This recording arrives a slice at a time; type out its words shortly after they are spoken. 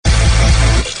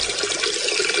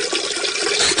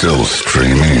Still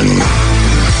streaming.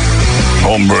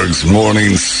 Holmberg's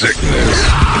Morning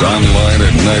Sickness. Online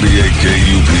at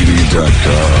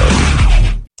 98kupd.com.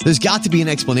 There's got to be an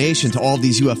explanation to all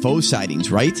these UFO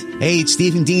sightings, right? Hey, it's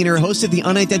Stephen Diener, host of the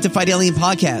Unidentified Alien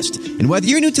Podcast. And whether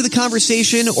you're new to the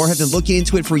conversation or have been looking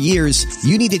into it for years,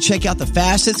 you need to check out the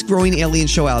fastest growing alien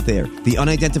show out there, the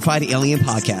Unidentified Alien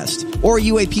Podcast, or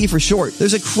UAP for short.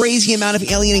 There's a crazy amount of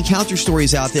alien encounter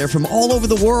stories out there from all over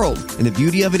the world. And the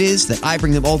beauty of it is that I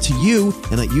bring them all to you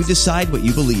and let you decide what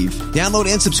you believe.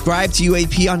 Download and subscribe to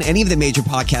UAP on any of the major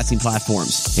podcasting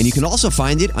platforms. And you can also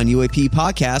find it on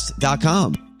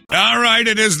UAPpodcast.com. All right,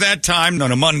 it is that time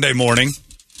on a Monday morning.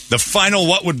 The final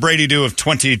What Would Brady Do of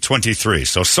 2023.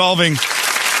 So solving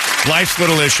life's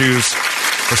little issues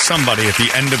for somebody at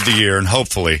the end of the year and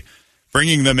hopefully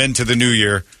bringing them into the new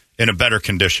year in a better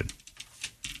condition.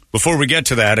 Before we get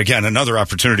to that, again, another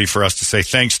opportunity for us to say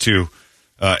thanks to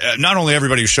not only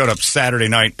everybody who showed up Saturday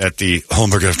night at the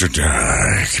Holmberg After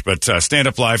Dark, but Stand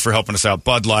Up Live for helping us out,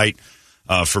 Bud Light,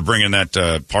 for bringing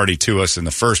that party to us in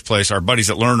the first place. Our buddies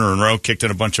at Lerner and Rowe kicked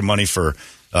in a bunch of money for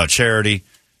charity.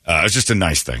 It was just a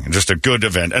nice thing and just a good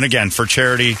event. And again, for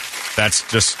charity, that's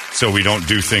just so we don't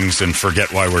do things and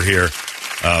forget why we're here.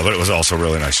 But it was also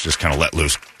really nice to just kind of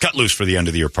cut loose for the end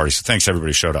of the year party. So thanks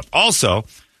everybody who showed up. Also,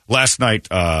 last night,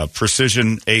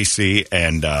 Precision AC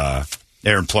and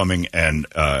Air and Plumbing and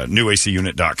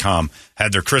NewACUnit.com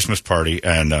had their Christmas party.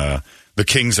 And the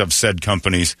kings of said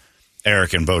companies,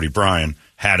 Eric and Bodie Bryan,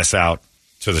 had us out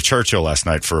to the Churchill last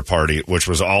night for a party, which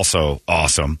was also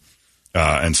awesome.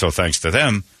 And so thanks to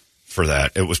them for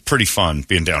that. It was pretty fun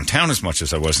being downtown as much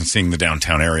as I was and seeing the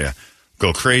downtown area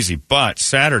go crazy. But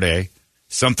Saturday,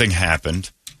 something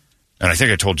happened, and I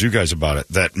think I told you guys about it,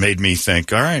 that made me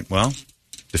think, all right, well,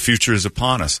 the future is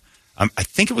upon us. I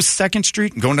think it was 2nd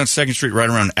Street, going down 2nd Street right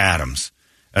around Adams.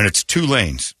 And it's 2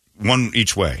 lanes, one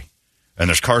each way. And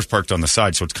there's cars parked on the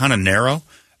side, so it's kind of narrow.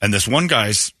 And this one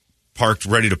guy's parked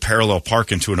ready to parallel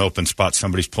park into an open spot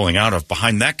somebody's pulling out of.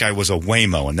 Behind that guy was a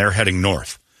Waymo, and they're heading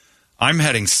north. I'm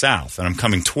heading south, and I'm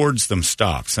coming towards them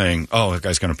stopped, saying, oh, that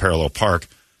guy's going to parallel park.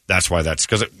 That's why that's –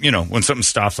 because, when something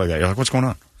stops like that, you're like, what's going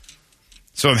on?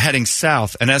 So I'm heading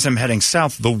south, and as I'm heading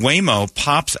south, the Waymo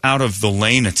pops out of the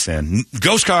lane it's in,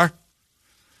 ghost car,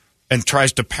 and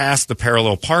tries to pass the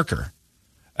parallel parker.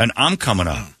 And I'm coming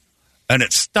up, and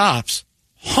it stops,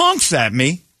 honks at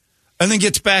me, and then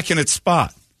gets back in its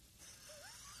spot.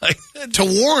 To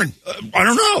warn. I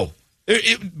don't know.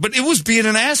 But it was being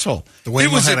an asshole. The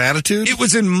Waymo had attitude? It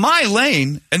was in my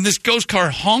lane, and this ghost car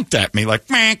honked at me like,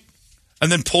 meh,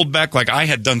 and then pulled back like I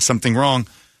had done something wrong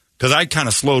because I kind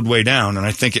of slowed way down, and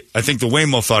I think the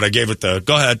Waymo thought I gave it the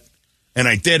go ahead, and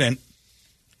I didn't.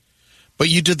 But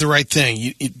you did the right thing.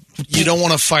 You don't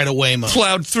want to fight a Waymo.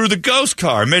 Plowed through the ghost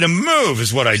car. Made a move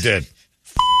is what I did.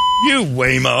 You,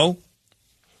 Waymo.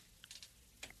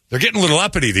 They're getting a little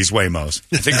uppity, these Waymos.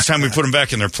 I think it's time we put them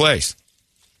back in their place.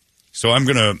 So I'm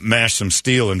going to mash some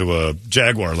steel into a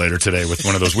Jaguar later today with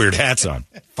one of those weird hats on.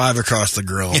 5 across the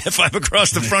grill. Yeah, 5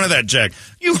 across the front of that Jag.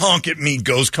 You honk at me,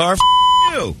 ghost car.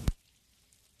 You.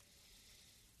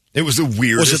 It was the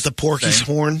weirdest. Was it the Porky's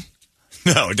horn?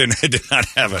 No, it didn't. It did not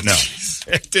have it. No,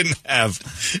 it didn't have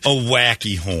a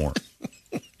wacky horn.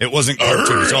 It wasn't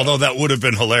cartoonish, although that would have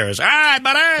been hilarious. All right,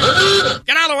 buddy,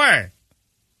 get out of the way.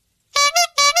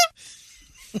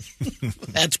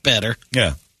 That's better.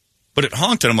 Yeah. But it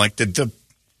honked, and I'm like, the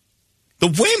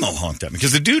Waymo honked at me.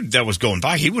 Because the dude that was going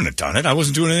by, he wouldn't have done it. I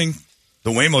wasn't doing anything. The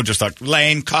Waymo just thought,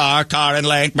 lane, car and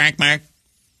lane, bank.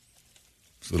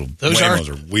 Those Waymos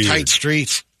are weird. Tight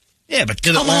streets. Yeah, but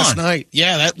did it last night.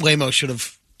 Yeah, that Waymo should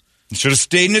have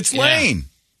stayed in its lane.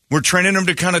 We're training them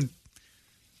to kind of.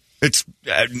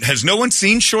 Has no one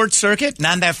seen Short Circuit?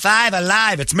 Number 5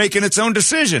 alive. It's making its own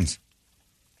decisions.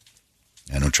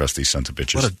 I don't trust these sons of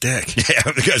bitches. What a dick. Yeah,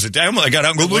 the guy's a damn. I got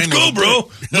out and go, let's go,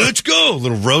 bro. Let's go. A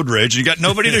little road rage, and you got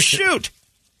nobody to shoot.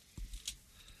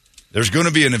 There's going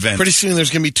to be an event. Pretty soon there's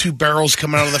going to be 2 barrels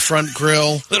coming out of the front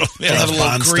grill. They'll have a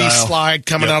little grease slide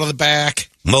coming out of the back.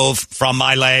 Move from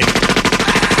my lane.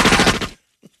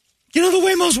 You know the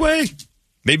Waymo's way?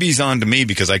 Maybe he's on to me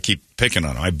because I keep picking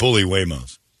on him. I bully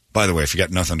Waymos. By the way, if you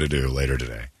got nothing to do later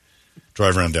today,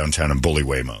 drive around downtown and bully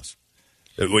Waymos.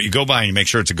 You go by and you make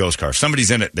sure it's a ghost car. If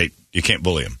somebody's in it, you can't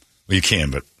bully them. Well, you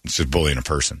can, but it's just bullying a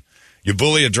person. You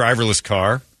bully a driverless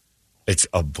car, it's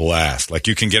a blast. Like,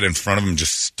 you can get in front of them,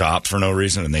 just stop for no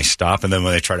reason, and they stop, and then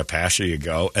when they try to pass you, you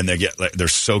go, and they're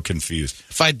so confused.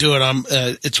 If I do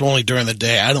it, it's only during the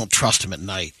day. I don't trust them at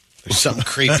night. There's something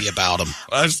creepy about them.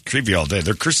 Well, that's creepy all day.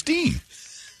 They're Christine.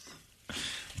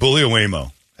 Bully a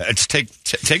Waymo. It's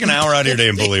take an hour out of your day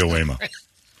and bully a Waymo.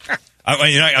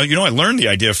 I learned the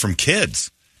idea from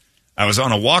kids. I was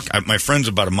on a walk. My friend's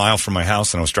about a mile from my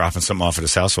house, and I was dropping something off at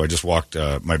his house, so I just walked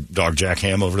my dog Jack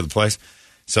Ham over to the place.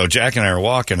 So Jack and I are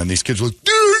walking, and these kids were like,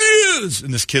 there it is!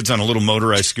 And this kid's on a little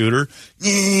motorized scooter,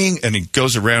 and he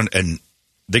goes around, and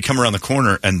they come around the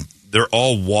corner, and they're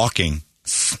all walking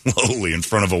slowly in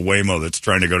front of a Waymo that's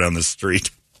trying to go down the street,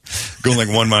 going like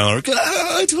 1 mile an hour.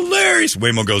 It's hilarious.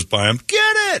 Waymo goes by them.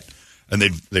 Get it! And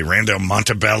they ran down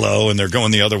Montebello, and they're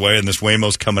going the other way, and this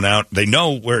Waymo's coming out. They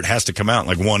know where it has to come out,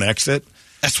 like one exit.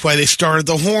 That's why they started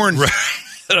the horn. Right.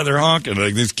 They're honking.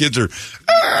 Like, these kids are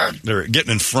they're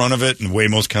getting in front of it, and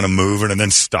Waymo's kind of moving and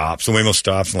then stops. The Waymo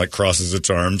stops and like crosses its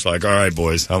arms like, all right,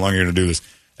 boys, how long are you going to do this?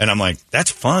 And I'm like,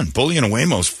 that's fun. Bullying a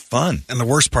Waymo's fun. And the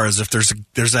worst part is if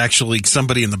there's actually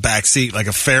somebody in the back seat, like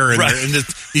a fare in there, and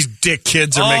these dick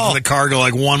kids are making the car go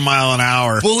like 1 mile an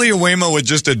hour. Bully a Waymo with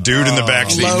just a dude in the back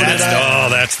seat.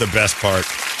 That's the best part.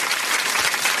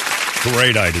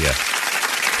 Great idea.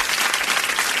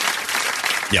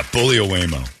 Yeah, bully a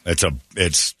Waymo. It's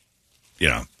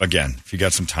again, if you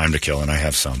got some time to kill, and I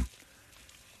have some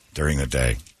during the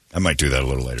day. I might do that a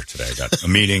little later today. I got a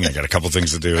meeting. I got a couple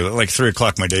things to do. Like 3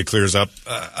 o'clock, my day clears up.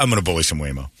 I'm going to bully some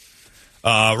Waymo.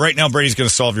 Right now, Brady's going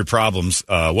to solve your problems.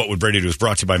 What Would Brady Do is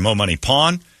brought to you by Mo Money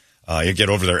Pawn. You get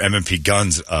over there, M&P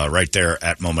Guns, right there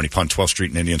at Mo Money Pawn, 12th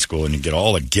Street in Indian School, and you get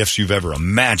all the gifts you've ever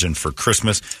imagined for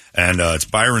Christmas. And it's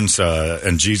Byron's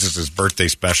and Jesus' birthday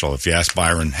special. If you ask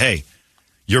Byron, hey,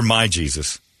 you're my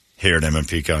Jesus here at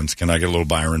M&P Guns. Can I get a little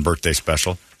Byron birthday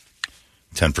special?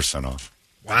 10% off.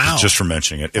 Wow. Just for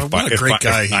mentioning it. What a great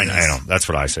guy he is. I know. That's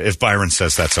what I say. If Byron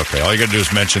says that's okay. All you got to do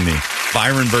is mention the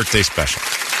Byron birthday special.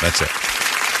 That's it.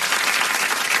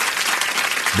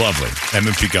 Lovely.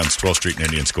 M&P Guns, 12th Street in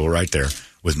Indian School, right there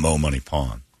with Mo Money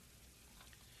Pawn.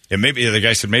 And maybe the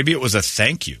guy said maybe it was a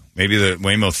thank you. Maybe the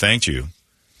Waymo thanked you.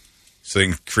 So they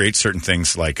can create certain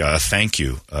things like a thank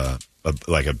you.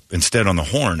 Instead on the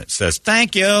horn, it says,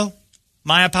 thank you.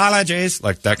 My apologies.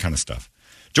 Like that kind of stuff.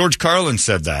 George Carlin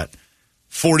said that.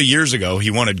 40 years ago, he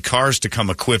wanted cars to come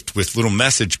equipped with little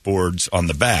message boards on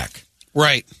the back.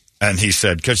 Right. And he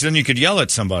said, because then you could yell at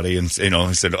somebody and,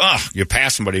 he said, you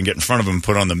pass somebody and get in front of them and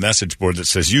put on the message board that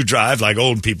says, you drive like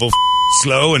old people,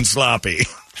 slow and sloppy.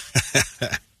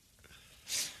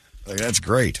 Like, that's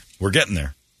great. We're getting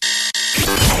there.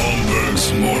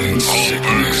 Holmberg's Morning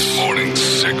Sickness. 98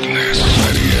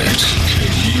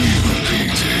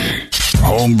 KUPD.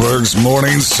 Holmberg's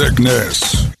Morning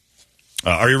Sickness.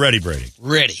 Are you ready, Brady?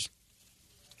 Ready.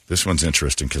 This one's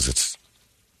interesting because it's...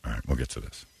 All right, we'll get to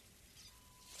this.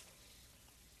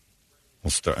 We'll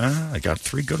start... I got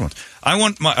 3 good ones. I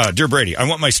want my... Dear Brady, I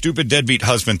want my stupid deadbeat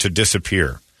husband to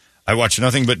disappear. I watch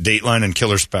nothing but Dateline and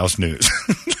Killer Spouse News.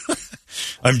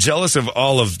 I'm jealous of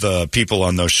all of the people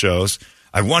on those shows.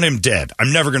 I want him dead.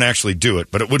 I'm never going to actually do it,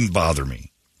 but it wouldn't bother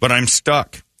me. But I'm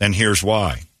stuck, and here's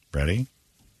why. Ready?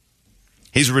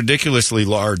 He's a ridiculously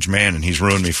large man, and he's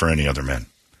ruined me for any other men.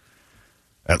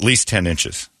 At least 10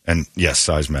 inches. And yes,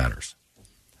 size matters.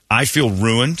 I feel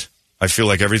ruined. I feel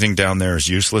like everything down there is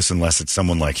useless unless it's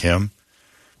someone like him.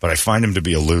 But I find him to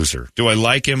be a loser. Do I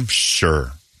like him?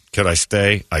 Sure. Could I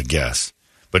stay? I guess.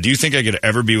 But do you think I could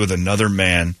ever be with another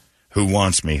man who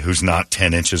wants me, who's not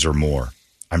 10 inches or more?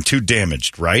 I'm too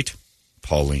damaged, right?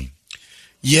 Pauline.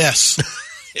 Yes.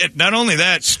 Not only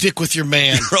that, stick with your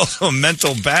man. You're also a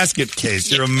mental basket case.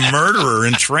 You're a murderer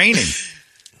in training.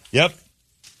 Yep.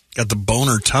 Got the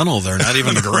boner tunnel there, not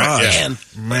even the garage. Yeah.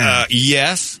 Man.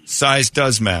 Yes, size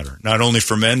does matter, not only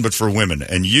for men, but for women.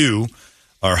 And you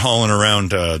are hauling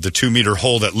around the 2-meter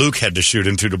hole that Luke had to shoot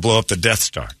into to blow up the Death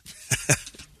Star.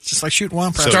 Just like shooting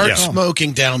one. Start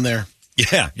smoking down there.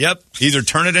 Yeah, yep. Either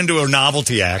turn it into a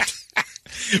novelty act.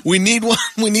 We need one.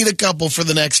 We need a couple for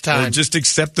the next time. Or just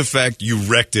accept the fact you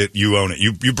wrecked it, you own it.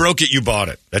 You broke it, you bought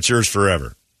it. That's yours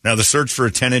forever. Now, the search for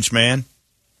a 10-inch man,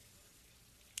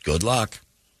 good luck.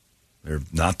 They're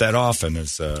not that often.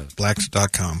 It's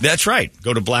Blacked.com. That's right.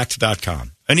 Go to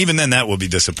Blacked.com. And even then, that will be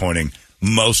disappointing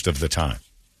most of the time.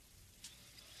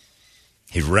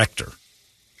 He wrecked her.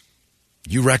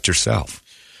 You wrecked yourself.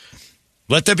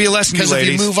 Let that be a lesson, because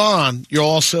ladies. If you move on, you're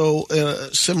also,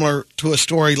 similar to a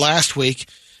story last week,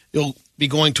 you'll be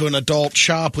going to an adult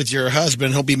shop with your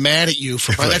husband. He'll be mad at you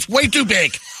for, that's way too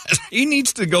big. He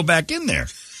needs to go back in there.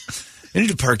 You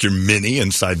need to park your Mini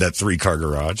inside that 3-car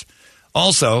garage.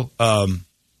 Also,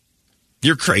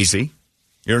 you're crazy.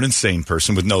 You're an insane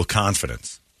person with no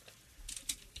confidence.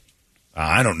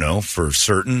 I don't know for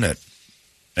certain that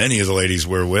any of the ladies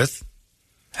we're with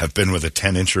have been with a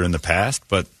 10-incher in the past,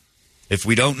 but if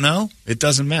we don't know, it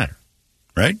doesn't matter,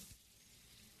 right?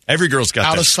 Every girl's got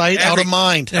out that. of sight, out of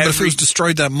mind. Yeah, but if it was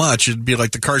destroyed that much, it'd be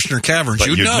like the Karshner Caverns. But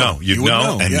You'd know. You'd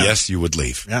know. And yeah. yes, you would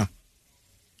leave. Yeah.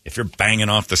 If you're banging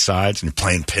off the sides and you're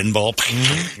playing pinball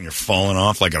and you're falling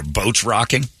off like a boat's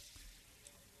rocking.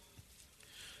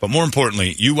 But more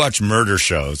importantly, you watch murder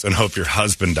shows and hope your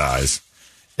husband dies.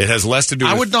 It has less to do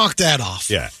with... I would knock that off.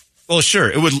 Yeah. Well,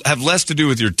 sure. It would have less to do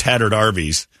with your tattered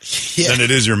Arby's than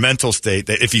it is your mental state.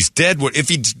 That if he's dead, what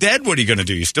are you going to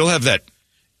do? You still have that...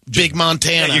 Big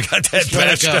Montana. Yeah, you got that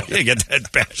bashed up. You got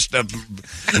that bashed up.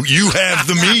 You have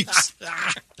the meats.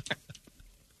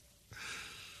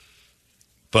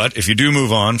 But if you do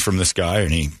move on from this guy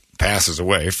and he passes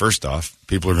away, first off,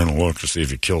 people are going to look to see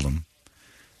if you killed him.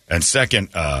 And second,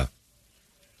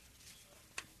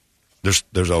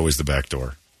 there's always the back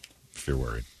door if you're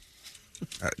worried.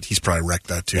 He's probably wrecked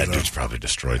that too. That dude's probably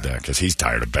destroyed that because he's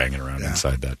tired of banging around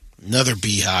inside that. Another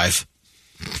beehive.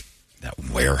 That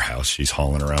warehouse she's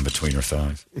hauling around between her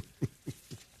thighs.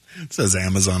 It says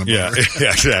Amazon. Yeah, yeah,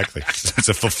 exactly. It's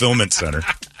a fulfillment center.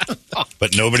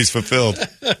 But nobody's fulfilled.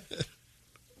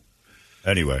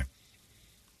 Anyway.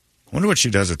 I wonder what she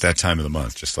does at that time of the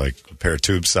month. Just like a pair of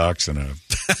tube socks and a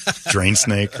drain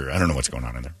snake, or I don't know what's going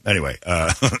on in there. Anyway,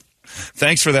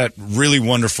 thanks for that really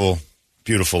wonderful,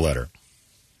 beautiful letter,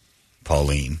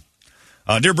 Pauline.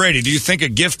 Dear Brady, do you think a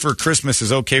gift for Christmas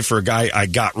is okay for a guy I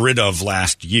got rid of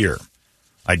last year?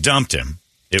 I dumped him.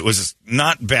 It was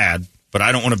not bad, but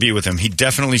I don't want to be with him. He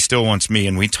definitely still wants me,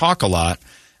 and we talk a lot,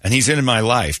 and he's in my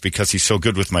life because he's so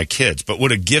good with my kids. But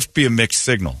would a gift be a mixed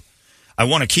signal? I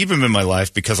want to keep him in my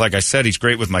life because, like I said, he's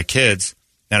great with my kids,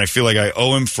 and I feel like I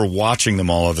owe him for watching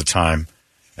them all of the time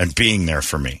and being there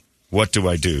for me. What do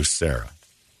I do, Sarah?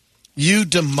 You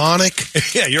demonic.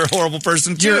 Yeah, you're a horrible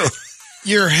person, too.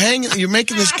 You're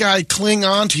making this guy cling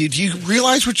on to you. Do you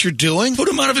realize what you're doing? Put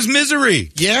him out of his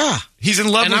misery. Yeah. He's in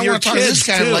love with your kids, talk to this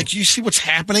guy, too. like, you see what's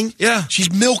happening? Yeah.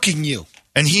 She's milking you.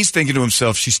 And he's thinking to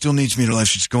himself, she still needs me in her life.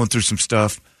 She's going through some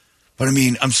stuff. But, I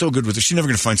mean, I'm so good with her. She's never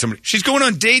going to find somebody. She's going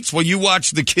on dates while you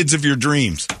watch the kids of your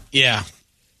dreams. Yeah.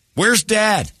 Where's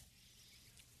Dad?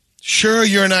 Sure,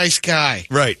 you're a nice guy.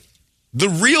 Right. The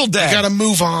real Dad. You got to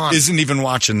move on. Isn't even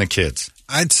watching the kids.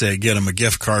 I'd say get him a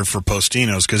gift card for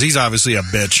Postino's because he's obviously a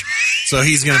bitch. So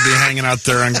he's going to be hanging out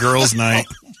there on girls' night,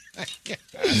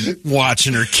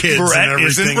 watching her kids Brett and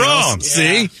everything isn't wrong. else.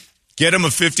 See? Get him a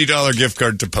 $50 gift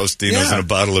card to Postino's and a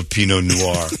bottle of Pinot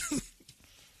Noir.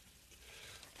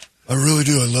 I really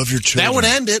do. I love your children. That would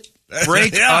end it.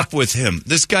 Break up with him.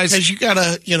 This guy's... Because you got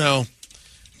to,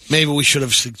 maybe we should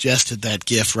have suggested that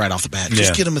gift right off the bat.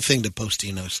 Just get him a thing to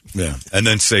Postino's. Yeah. And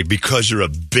then say, because you're a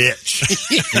bitch.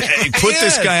 Put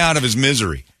this guy out of his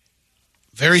misery.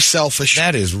 Very selfish.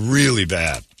 That is really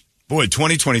bad. Boy,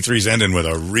 2023 is ending with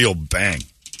a real bang.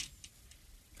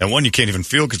 And one you can't even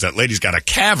feel because that lady's got a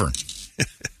cavern.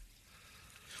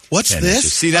 What's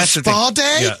this? See, that's a spa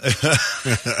day? Yeah.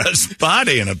 A spa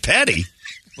day and a petty.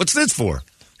 What's this for?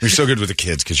 You're so good with the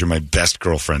kids because you're my best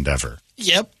girlfriend ever.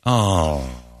 Yep. Oh.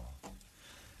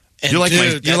 And you're like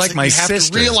my you sister. Have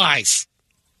to realize.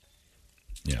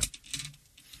 Yeah.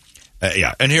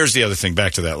 Yeah. And here's the other thing.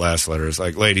 Back to that last letter. It's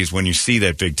like, ladies, when you see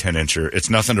that big 10-incher, it's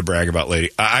nothing to brag about, lady.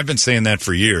 I've been saying that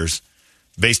for years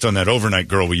based on that overnight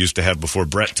girl we used to have before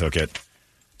Brett took it.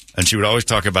 And she would always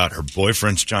talk about her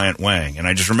boyfriend's giant wang. And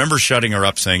I just remember shutting her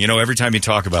up saying, every time you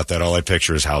talk about that, all I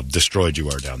picture is how destroyed you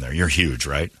are down there. You're huge,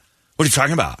 right? What are you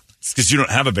talking about? It's because you don't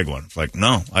have a big one. It's like,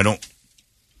 no, I don't.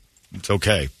 It's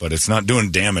okay, but it's not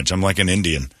doing damage. I'm like an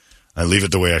Indian. I leave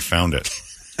it the way I found it.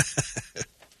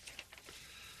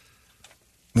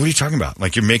 What are you talking about?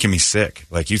 Like, you're making me sick.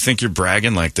 Like, you think you're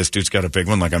bragging like this dude's got a big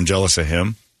one, like I'm jealous of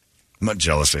him? I'm not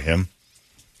jealous of him.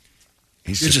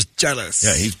 You're just jealous.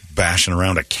 Yeah, he's bashing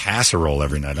around a casserole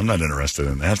every night. I'm not interested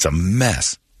in that. It's a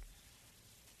mess.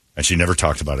 And she never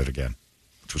talked about it again,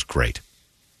 which was great.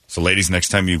 So, ladies, next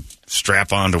time you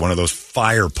strap on to one of those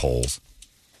fire poles,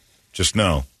 just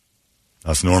know,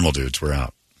 us normal dudes, we're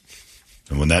out.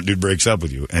 And when that dude breaks up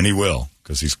with you, and he will,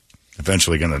 because he's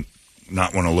eventually going to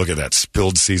not want to look at that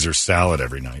spilled Caesar salad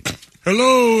every night.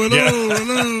 Hello.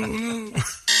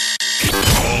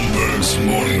 Holmberg's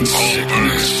Morning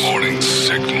Sickness.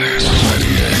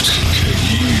 98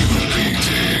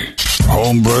 KUPD.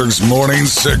 Holmberg's Morning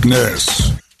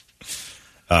Sickness.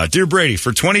 Dear Brady,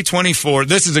 for 2024,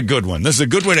 this is a good one. This is a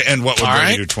good way to end What Would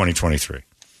Brady Do 2023.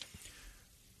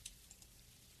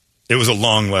 It was a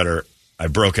long letter. I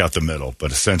broke out the middle,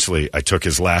 but essentially I took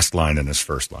his last line and his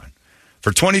first line.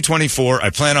 For 2024, I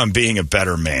plan on being a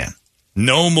better man.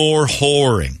 No more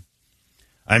whoring.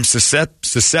 I'm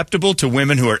susceptible to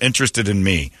women who are interested in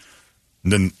me.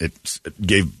 And then it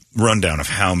gave rundown of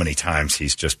how many times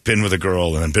he's just been with a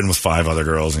girl and then been with 5 other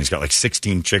girls, and he's got like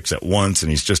 16 chicks at once,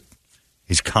 and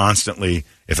he's constantly,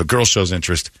 if a girl shows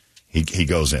interest, he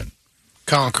goes in.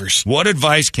 Conquers. What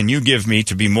advice can you give me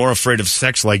to be more afraid of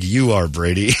sex like you are,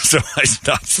 Brady, so I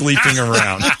stop sleeping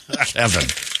around? Kevin.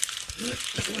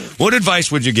 What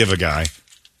advice would you give a guy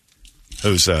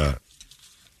who's,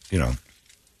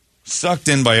 sucked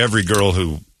in by every girl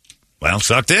who,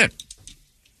 sucked in?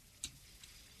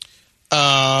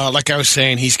 Like I was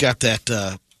saying, he's got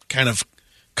that kind of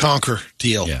conquer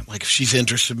deal. Yeah. Like, if she's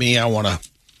interested in me, I want to.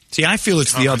 See, I feel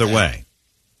it's the other way.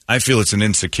 I feel it's an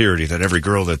insecurity that every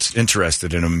girl that's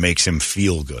interested in him makes him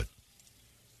feel good.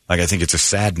 Like, I think it's a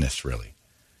sadness, really.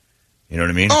 You know what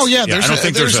I mean? Oh, yeah. I don't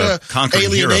think there's a conquering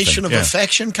alienation of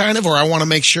affection, kind of, or I want to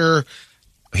make sure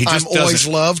I'm always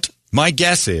loved. My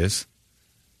guess is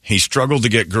he struggled to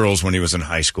get girls when he was in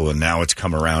high school, and now it's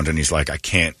come around, and he's like, I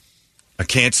can't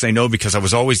say no because I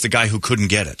was always the guy who couldn't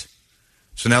get it.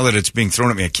 So now that it's being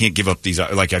thrown at me, I can't give up these.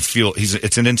 Like, I feel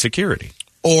it's an insecurity.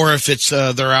 Or if it's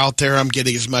they're out there, I'm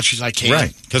getting as much as I can.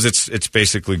 Right, because it's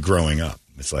basically growing up.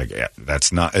 It's like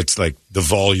that's not. It's like the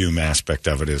volume aspect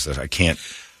of it is that I can't.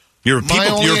 You're a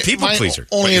people pleaser.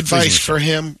 My only advice for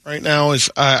him right now is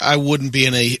I wouldn't be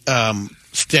in a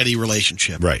steady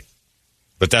relationship. Right,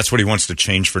 but that's what he wants to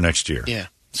change for next year. Yeah.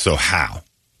 So how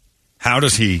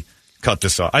does he cut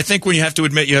this off? I think when you have to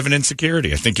admit you have an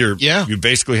insecurity, I think you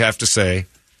basically have to say,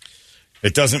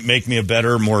 it doesn't make me a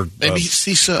better, more... Maybe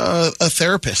he's a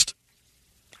therapist.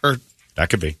 Or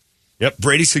that could be. Yep.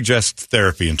 Brady suggests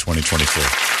therapy in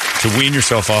 2024 to wean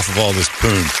yourself off of all this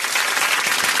poon.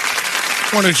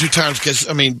 1 or 2 times, because,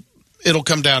 it'll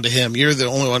come down to him. You're the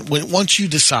only one. Once you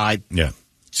decide,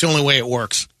 it's the only way it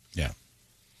works. Yeah.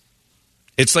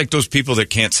 It's like those people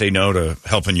that can't say no to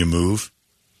helping you move,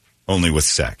 only with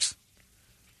sex.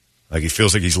 Like, he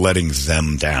feels like he's letting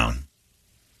them down.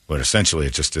 But essentially,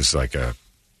 it just is like a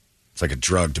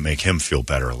drug to make him feel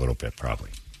better a little bit,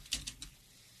 probably.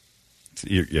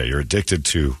 You're addicted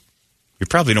to... You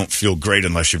probably don't feel great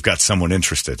unless you've got someone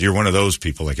interested. You're one of those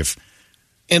people. Like, if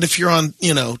you're on,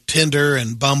 Tinder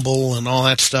and Bumble and all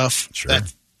that stuff... Sure.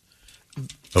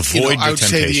 Avoid I would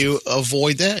say to you,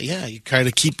 avoid that. Yeah, you kind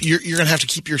of keep... You're going to have to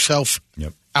keep yourself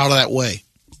out of that way.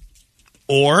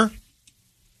 Or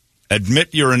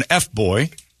admit you're an F-boy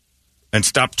and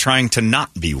stop trying to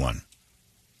not be one.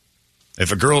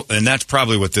 If a girl, and that's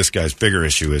probably what this guy's bigger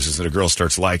issue is that a girl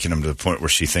starts liking him to the point where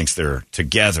she thinks they're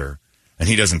together, and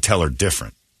he doesn't tell her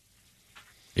different,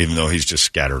 even though he's just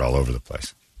scattered all over the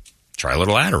place. Try a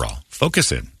little Adderall.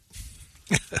 Focus in.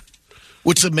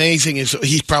 What's amazing is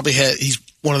he's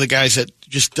one of the guys that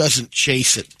just doesn't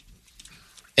chase it.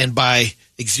 And by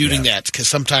exuding that, because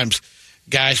sometimes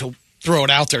guys will throw it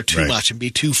out there too much and be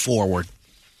too forward.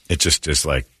 It just is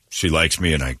like, she likes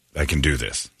me and I can do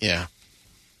this. Yeah.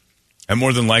 And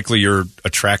more than likely you're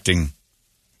attracting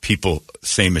people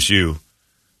same as you,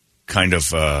 kind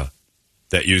of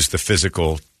that use the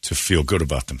physical to feel good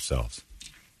about themselves.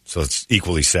 So it's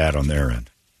equally sad on their end.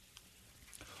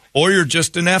 Or you're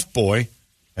just an F-boy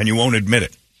and you won't admit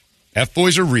it.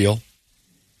 F-boys are real,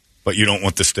 but you don't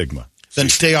want the stigma. Then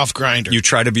stay off Grindr. You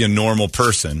try to be a normal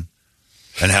person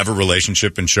and have a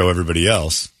relationship and show everybody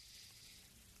else.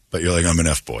 But you're like, I'm an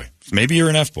F-boy. Maybe you're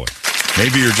an F-boy.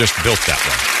 Maybe you're just built that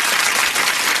way.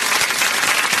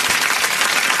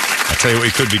 I'll tell you what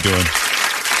you could be doing.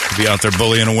 You could be out there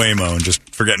bullying a Waymo and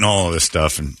just forgetting all of this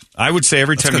stuff. And I would say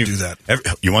every time you do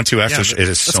that. You want to after it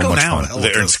is so much fun.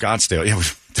 They're in goes. Scottsdale. Yeah, we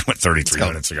went 33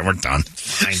 minutes ago. We're done.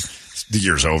 Fine. The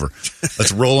year's over.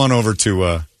 Let's roll on over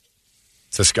to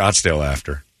Scottsdale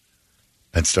after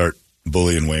and start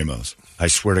bullying Waymos. I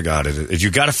swear to God,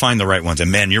 you got to find the right ones.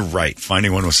 And man, you're right.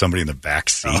 Finding one with somebody in the back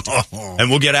seat,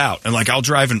 and we'll get out, and I'll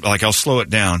drive and I'll slow it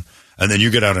down, and then you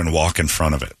get out and walk in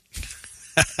front of it,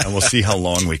 and we'll see how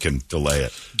long we can delay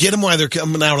it. Get them while they're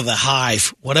coming out of the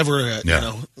hive, whatever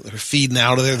they're feeding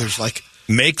out of there. There's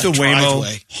make the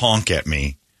Waymo honk at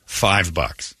me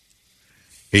 $5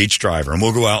 each driver, and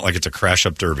we'll go out like it's a crash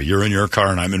up derby. You're in your car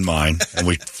and I'm in mine, and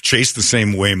we chase the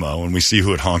same Waymo, and we see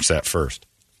who it honks at first.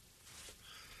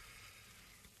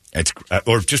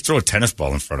 Or just throw a tennis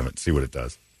ball in front of it and see what it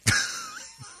does.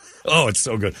 Oh, it's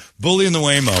so good. Bullying the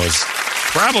Waymo is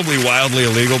probably wildly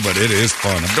illegal, but it is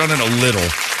fun. I've done it a little.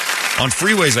 On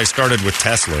freeways, I started with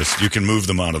Teslas. You can move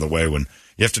them out of the way when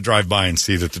you have to drive by and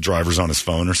see that the driver's on his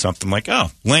phone or something. Like,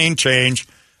 lane change.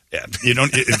 Yeah, you don't.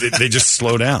 They just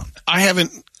slow down. I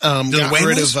haven't gotten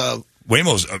rid of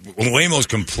Waymos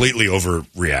completely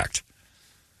overreact.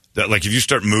 That, like, if you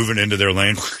start moving into their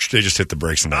lane, they just hit the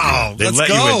brakes and let you in. Let's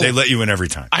go. They let you in every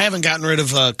time. I haven't gotten rid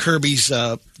of Kirby's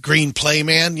green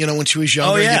Playman. You know, when she was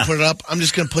younger, you put it up. I'm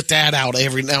just going to put that out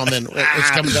every now and then.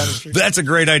 It's coming down the street. That's a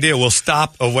great idea. We'll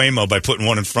stop a Waymo by putting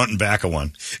one in front and back of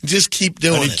one. Just keep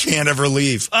doing it. He can't ever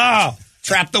leave.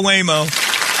 Trap the Waymo.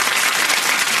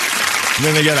 And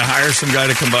then they got to hire some guy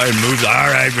to come by and move. All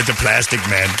right, with the plastic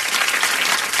man.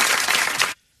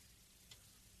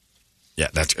 Yeah,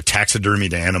 that's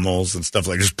taxidermied animals and stuff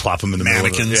like that. Just plop them in the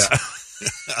mannequins. Middle of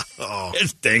it. Yeah.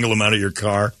 Just dangle them out of your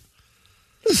car.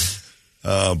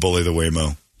 Bully the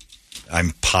Waymo.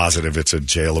 I'm positive it's a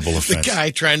jailable offense. The guy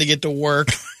trying to get to work.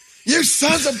 You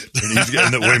sons of... And he's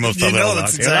getting the Waymo's probably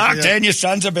that's exactly locked in, you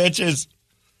sons of bitches.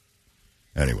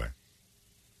 Anyway.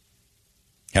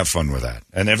 Have fun with that.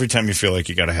 And every time you feel like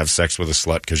you got to have sex with a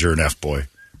slut because you're an F-boy,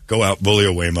 go out, bully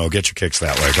a Waymo, get your kicks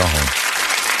that way, go home.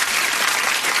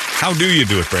 How do you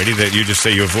do it, Brady? That you just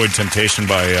say you avoid temptation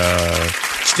by...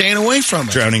 staying away from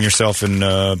it. Drowning yourself in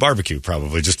barbecue,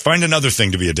 probably. Just find another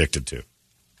thing to be addicted to.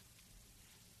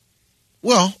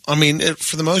 Well, I mean,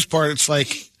 for the most part, it's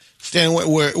like staying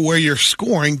away where you're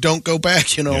scoring, don't go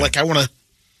back. You know, like I want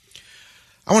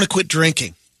to quit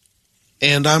drinking.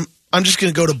 And I'm just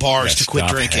going to go to bars to quit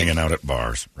drinking. Hanging out at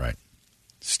bars, right.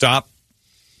 Stop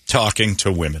talking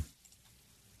to women.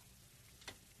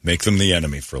 Make them the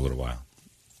enemy for a little while.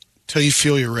 Till you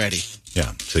feel you're ready.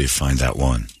 Yeah, till you find that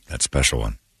one, that special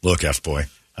one. Look, F-boy,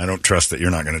 I don't trust that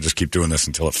you're not going to just keep doing this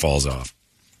until it falls off.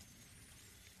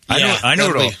 Yeah, I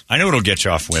know it'll get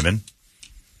you off women.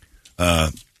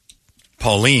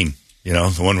 Pauline, you know,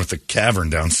 the one with the cavern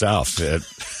down south.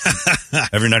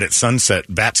 Every night at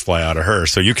sunset, bats fly out of her.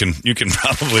 So you can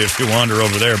probably, if you wander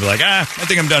over there, be like, I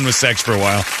think I'm done with sex for a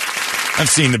while. I've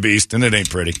seen the beast, and it ain't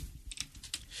pretty.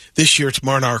 This year, it's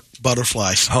monarch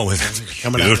butterflies. Oh, is it?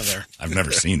 Coming out of there. I've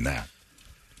never seen that.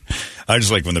 I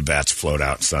just like when the bats float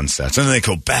out at sunsets, and then they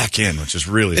go back in, which is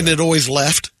really... And it always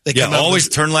left? Always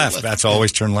turn left. Bats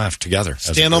always turn left together.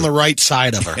 Stand on the right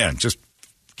side of her. Yeah, just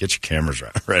get your cameras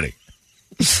ready.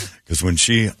 Because when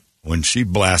she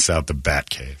blasts out the bat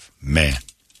cave, man.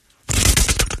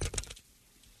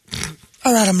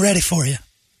 All right, I'm ready for you.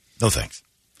 No thanks.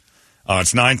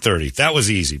 It's 9:30. That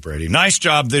was easy, Brady. Nice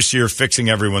job this year fixing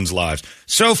everyone's lives.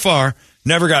 So far,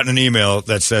 never gotten an email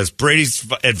that says,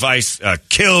 Brady's advice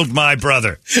killed my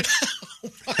brother.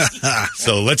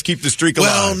 So let's keep the streak alive.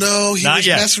 Well, no, he was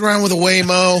messing around with a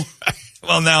Waymo.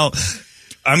 Well, now,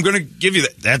 I'm going to give you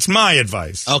that. That's my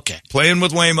advice. Okay. Playing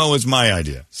with Waymo is my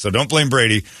idea. So don't blame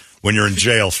Brady when you're in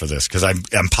jail for this, because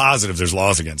I'm positive there's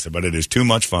laws against it, but it is too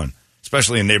much fun,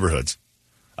 especially in neighborhoods.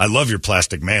 I love your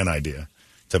plastic man idea.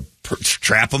 To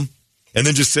trap him and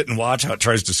then just sit and watch how it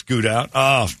tries to scoot out.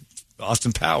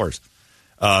 Austin Powers.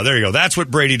 There you go. That's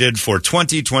what Brady did for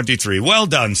 2023. Well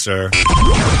done, sir.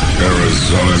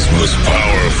 Arizona's most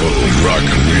powerful rock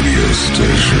radio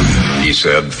station. He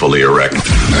said, fully erect. 98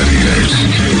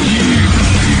 KU.